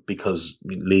game because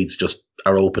Leeds just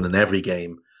are open in every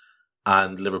game.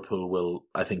 And Liverpool will,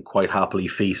 I think, quite happily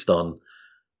feast on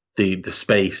the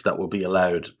space that will be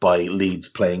allowed by Leeds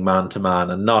playing man-to-man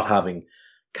and not having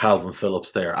Calvin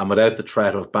Phillips there. And without the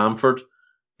threat of Bamford,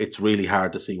 it's really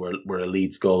hard to see where a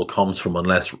Leeds goal comes from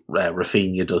unless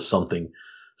Rafinha does something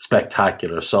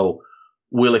spectacular. So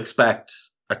we'll expect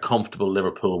a comfortable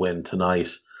Liverpool win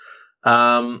tonight.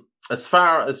 As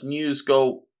far as news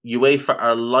go, UEFA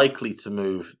are likely to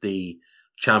move the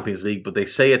Champions League, but they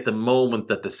say at the moment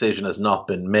that decision has not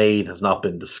been made, has not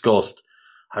been discussed.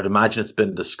 I'd imagine it's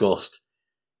been discussed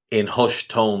in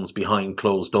hushed tones behind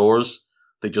closed doors.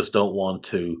 They just don't want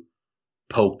to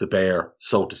poke the bear,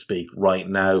 so to speak, right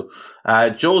now.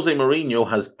 Jose Mourinho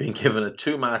has been given a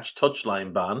 2-match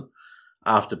touchline ban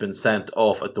after being sent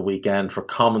off at the weekend for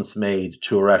comments made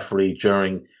to a referee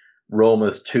during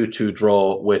Roma's 2-2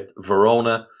 draw with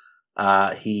Verona.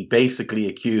 He basically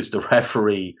accused the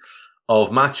referee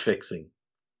of match fixing,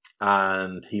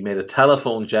 and he made a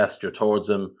telephone gesture towards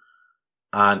him,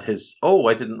 and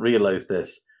I didn't realize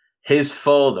this, his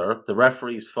father, the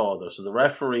referee's father, so the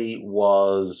referee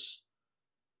was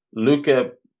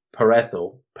Luca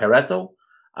Pareto.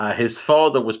 His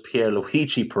father was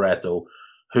Pierluigi Pareto,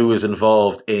 who was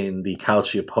involved in the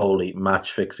Calciopoli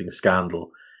match-fixing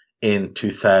scandal in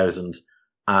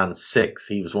 2006.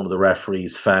 He was one of the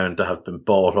referees found to have been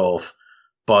bought off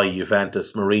by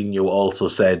Juventus. Mourinho also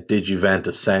said, "Did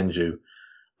Juventus send you?"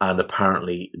 And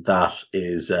apparently that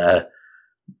is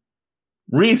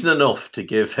reason enough to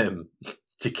give him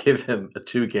a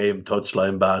 2-game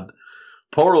touchline ban.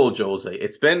 Poor old Jose.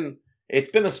 It's been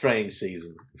a strange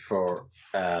season for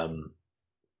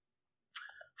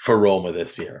Roma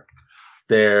this year.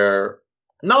 They're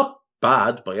not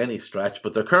bad by any stretch,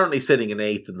 but they're currently sitting in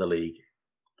 8th in the league.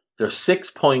 They're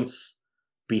 6 points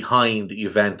behind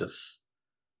Juventus,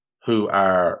 who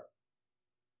are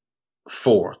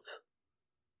 4th.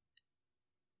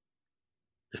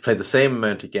 They've played the same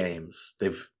amount of games.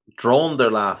 They've drawn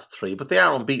their last 3, but they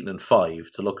are unbeaten in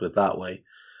 5, to look at it that way.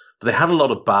 But they had a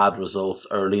lot of bad results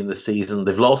early in the season.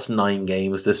 They've lost 9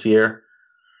 games this year.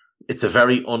 It's a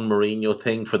very un-Mourinho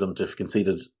thing for them to have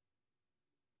conceded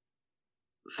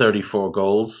 34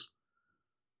 goals,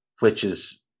 which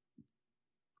is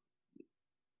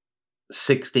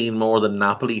 16 more than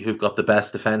Napoli, who've got the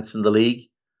best defence in the league.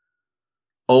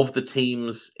 Of the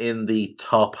teams in the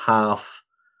top half,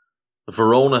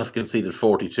 Verona have conceded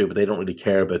 42, but they don't really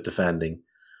care about defending.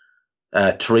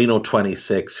 Torino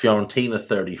 26, Fiorentina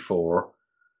 34,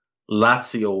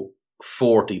 Lazio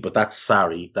 40, but that's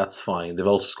Sarri, that's fine. They've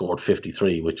also scored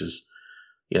 53, which is,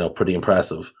 pretty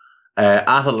impressive.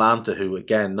 Atalanta, who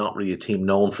again, not really a team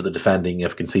known for the defending,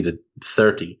 have conceded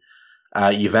 30.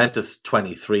 Juventus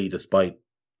 23, despite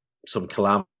some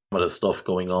calamitous stuff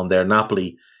going on there.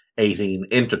 Napoli 18,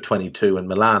 Inter 22, and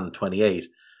Milan 28.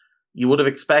 You would have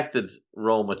expected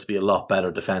Roma to be a lot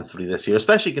better defensively this year,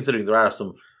 especially considering there are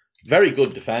some very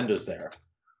good defenders there.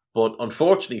 But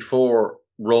unfortunately for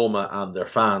Roma and their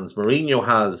fans, Mourinho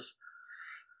has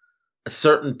a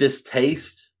certain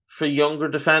distaste for younger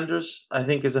defenders, I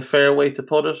think is a fair way to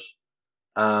put it.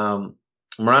 Marash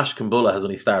Kumbula has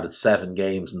only started 7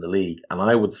 games in the league, and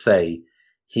I would say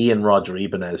he and Roger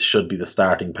Ibanez should be the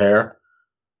starting pair.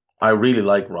 I really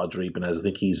like Roger Ibanez. I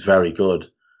think he's very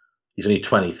good. He's only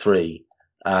 23.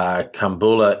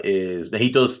 Kumbula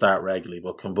he does start regularly,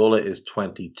 but Kumbula is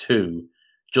 22,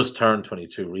 just turned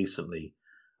 22 recently,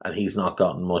 and he's not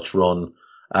gotten much run.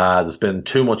 There's been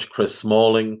too much Chris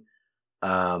Smalling.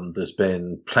 There's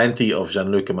been plenty of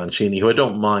Gianluca Mancini, who I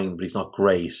don't mind, but he's not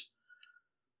great.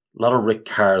 A lot of Rick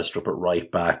Carstrup at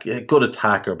right back. A good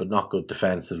attacker, but not good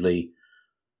defensively.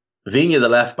 Vigna, the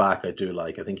left back, I do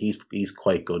like. I think he's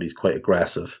quite good. He's quite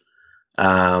aggressive.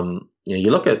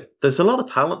 You look at, there's a lot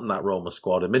of talent in that Roma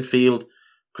squad. In midfield,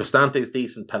 Cristante's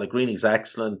decent, Pellegrini's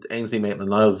excellent, Ainsley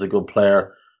Maitland-Niles is a good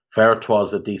player, Vertois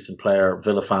is a decent player.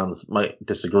 Villa fans might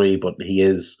disagree, but he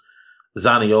is.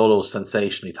 Zaniolo's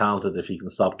sensationally talented if he can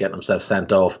stop getting himself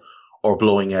sent off or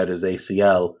blowing out his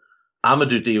ACL.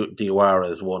 Amadou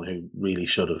Diawara is one who really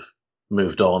should have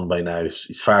moved on by now.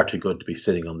 He's far too good to be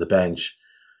sitting on the bench.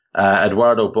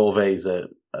 Eduardo Bove is a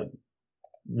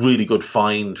really good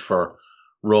find for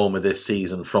Roma this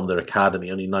season from their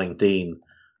academy, only 19.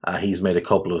 He's made a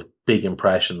couple of big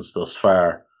impressions thus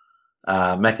far.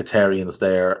 Mkhitaryan's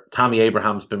there. Tammy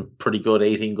Abraham's been pretty good,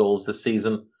 18 goals this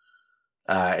season.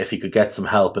 If he could get some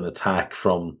help in attack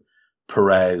from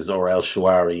Perez or El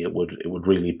Shawari, it would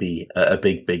really be a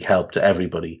big help to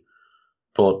everybody.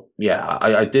 But yeah,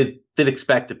 I did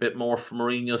expect a bit more from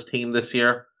Mourinho's team this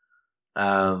year,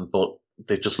 but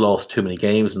they've just lost too many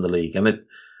games in the league, and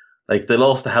they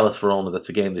lost to Hellas Verona. That's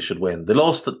a game they should win. They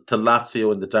lost to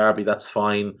Lazio in the derby. That's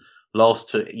fine. Lost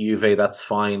to Juve. That's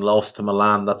fine. Lost to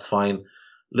Milan. That's fine.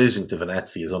 Losing to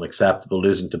Venezia is unacceptable.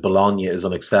 Losing to Bologna is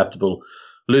unacceptable.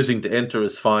 Losing to Inter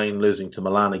is fine, losing to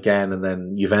Milan again, and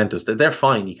then Juventus, they're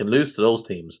fine. You can lose to those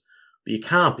teams, but you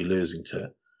can't be losing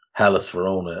to Hellas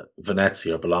Verona,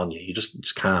 Venezia, or Bologna. You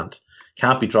just can't.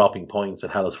 Can't be dropping points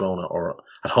at Hellas Verona or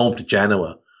at home to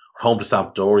Genoa or home to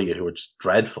Sampdoria, who are just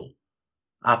dreadful.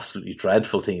 Absolutely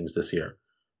dreadful teams this year.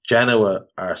 Genoa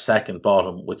are second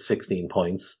bottom with 16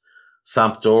 points.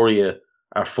 Sampdoria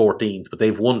are 14th, but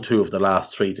they've won 2 of the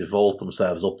last 3 to vault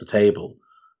themselves up the table.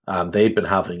 They've been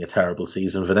having a terrible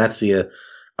season. Venezia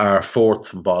are 4th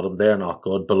from bottom. They're not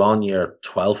good. Bologna are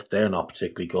 12th. They're not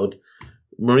particularly good.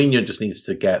 Mourinho just needs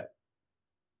to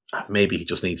maybe he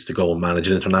just needs to go and manage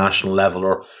an international level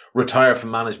or retire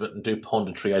from management and do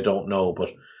punditry. I don't know, but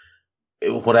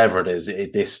whatever it is,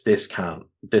 this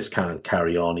can't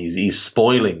carry on. He's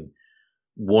spoiling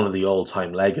one of the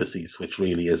all-time legacies, which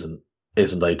really isn't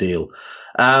ideal.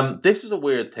 This is a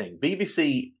weird thing.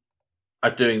 BBC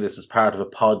are doing this as part of a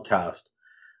podcast,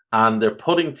 and they're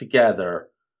putting together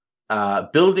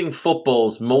building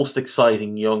football's most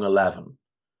exciting young 11.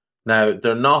 Now,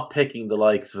 they're not picking the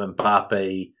likes of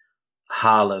Mbappe,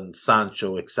 Haaland,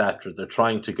 Sancho, etc. They're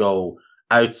trying to go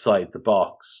outside the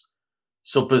box.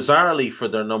 So bizarrely for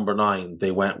their number 9, they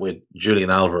went with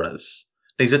Julian Alvarez.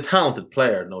 He's a talented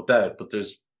player, no doubt, but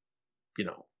there's,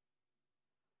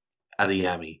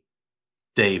 Adeyemi,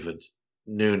 David,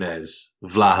 Nunez,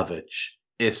 Vlahovic,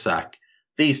 Isak.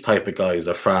 These type of guys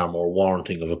are far more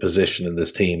warranting of a position in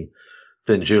this team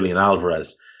than Julian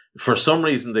Alvarez. For some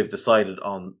reason, they've decided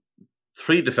on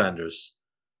 3 defenders,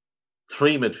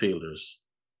 3 midfielders,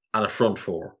 and a front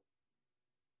 4,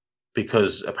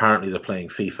 because apparently they're playing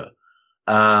FIFA.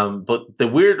 But the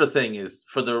weirder thing is,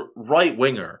 for the right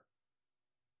winger,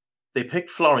 they picked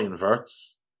Florian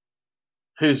Wirtz,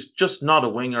 who's just not a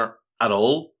winger at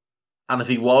all. And if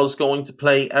he was going to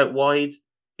play out wide,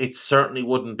 it certainly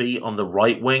wouldn't be on the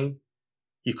right wing.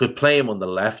 You could play him on the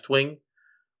left wing.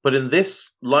 But in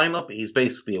this lineup, he's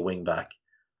basically a wing back.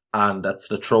 And that's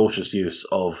an atrocious use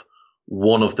of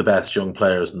one of the best young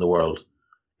players in the world.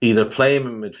 Either play him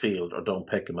in midfield or don't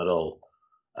pick him at all.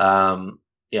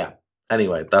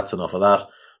 Anyway, that's enough of that.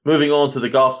 Moving on to the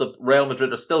gossip, Real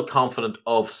Madrid are still confident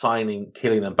of signing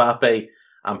Kylian Mbappe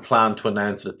and plan to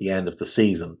announce it at the end of the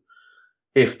season.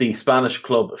 If the Spanish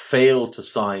club fail to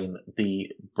sign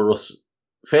Mbappe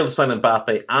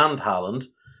and Haaland,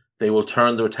 they will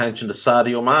turn their attention to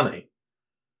Sadio Mane.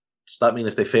 Does that mean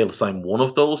if they fail to sign one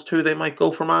of those 2, they might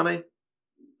go for Mane?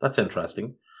 That's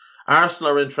interesting.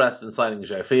 Arsenal are interested in signing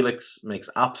João Felix. Makes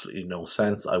absolutely no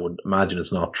sense. I would imagine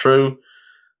it's not true.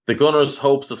 The Gunners'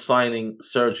 hopes of signing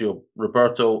Sergio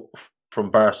Roberto from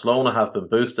Barcelona have been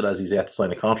boosted as he's yet to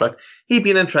sign a contract. He'd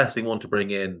be an interesting one to bring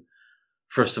in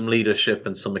for some leadership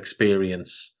and some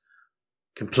experience.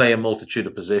 Can play a multitude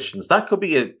of positions. That could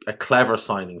be a clever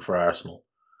signing for Arsenal.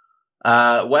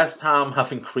 West Ham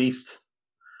have increased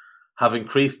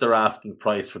their asking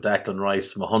price for Declan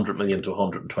Rice from 100 million to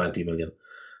 120 million.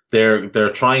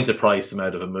 They're trying to price him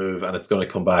out of a move, and it's going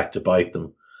to come back to bite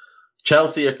them.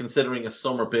 Chelsea are considering a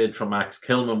summer bid for Max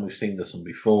Kilman. We've seen this one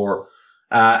before.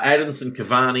 Edinson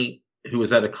Cavani, who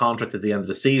is out of contract at the end of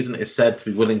the season, is said to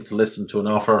be willing to listen to an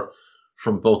offer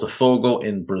from Botafogo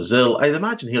in Brazil. I'd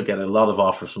imagine he'll get a lot of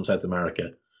offers from South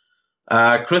America.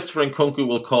 Christopher Nkunku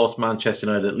will cost Manchester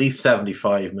United at least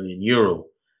 €75 million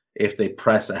if they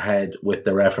press ahead with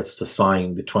their efforts to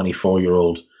sign the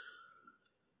 24-year-old.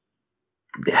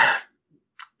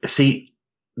 See,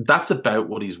 that's about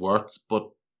what he's worth,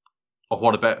 or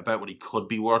what about what he could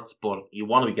be worth, but you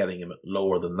want to be getting him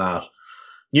lower than that.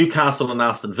 Newcastle and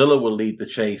Aston Villa will lead the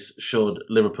chase should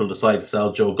Liverpool decide to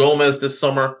sell Joe Gomez this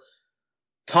summer.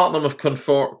 Tottenham have come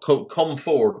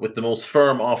forward with the most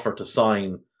firm offer to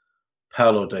sign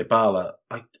Paulo Dybala.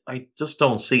 I just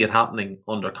don't see it happening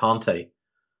under Conte.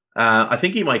 I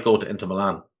think he might go to Inter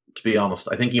Milan, to be honest.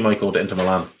 I think he might go to Inter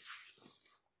Milan.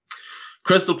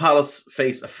 Crystal Palace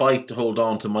face a fight to hold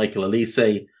on to Michael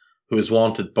Olise, who is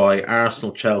wanted by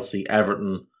Arsenal, Chelsea,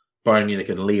 Everton, Bayern Munich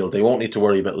and Lille. They won't need to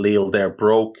worry about Lille. They're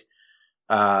broke.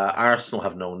 Arsenal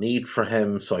have no need for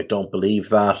him, so I don't believe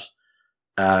that.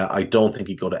 I don't think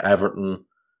he'd go to Everton.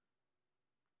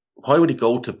 Why would he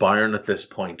go to Bayern at this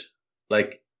point?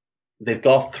 Like, they've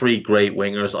got 3 great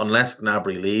wingers. Unless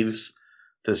Gnabry leaves,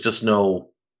 there's just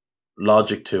no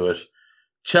logic to it.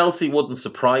 Chelsea wouldn't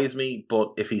surprise me,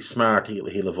 but if he's smart,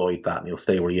 he'll avoid that and he'll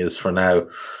stay where he is for now.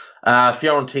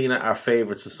 Fiorentina are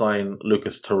favourites to sign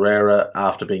Lucas Torreira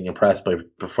after being impressed by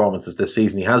performances this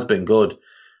season. He has been good.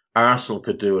 Arsenal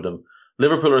could do with him.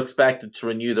 Liverpool are expected to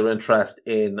renew their interest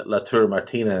in Lautaro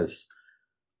Martinez.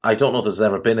 I don't know if there's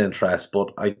ever been interest, but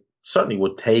I certainly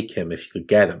would take him if you could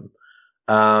get him.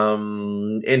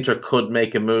 Inter could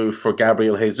make a move for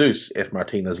Gabriel Jesus if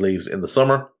Martinez leaves in the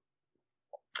summer.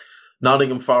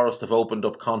 Nottingham Forest have opened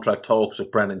up contract talks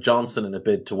with Brennan Johnson in a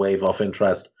bid to waive off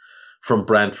interest from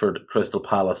Brentford, Crystal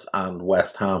Palace and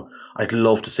West Ham. I'd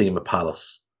love to see him at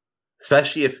Palace.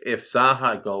 Especially if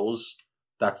Zaha goes,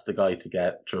 that's the guy to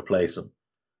get to replace him.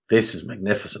 This is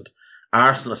magnificent.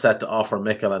 Arsenal are set to offer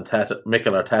Mikel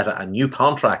Arteta a new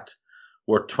contract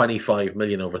worth 25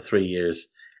 million over 3 years.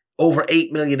 Over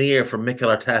 8 million a year for Mikel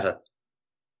Arteta.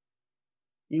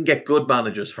 You can get good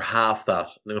managers for half that.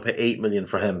 They're going to pay 8 million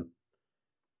for him.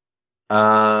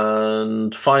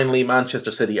 And finally,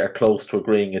 Manchester City are close to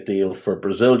agreeing a deal for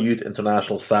Brazil youth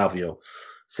international Savio.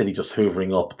 City just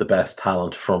hoovering up the best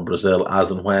talent from Brazil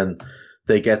as and when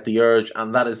they get the urge.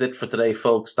 And that is it for today,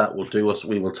 folks. That will do us.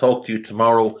 We will talk to you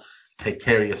tomorrow. Take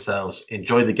care of yourselves.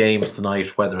 Enjoy the games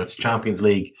tonight, whether it's Champions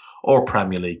League or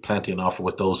Premier League. Plenty on offer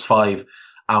with those 5.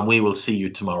 And we will see you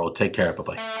tomorrow. Take care.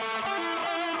 Bye-bye.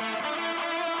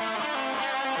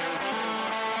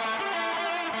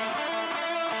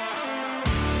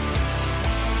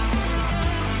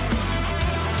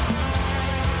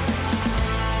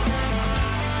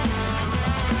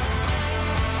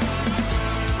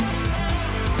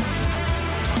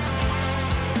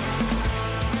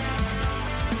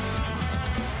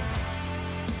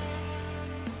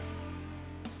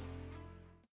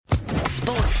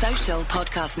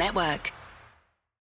 Podcast Network.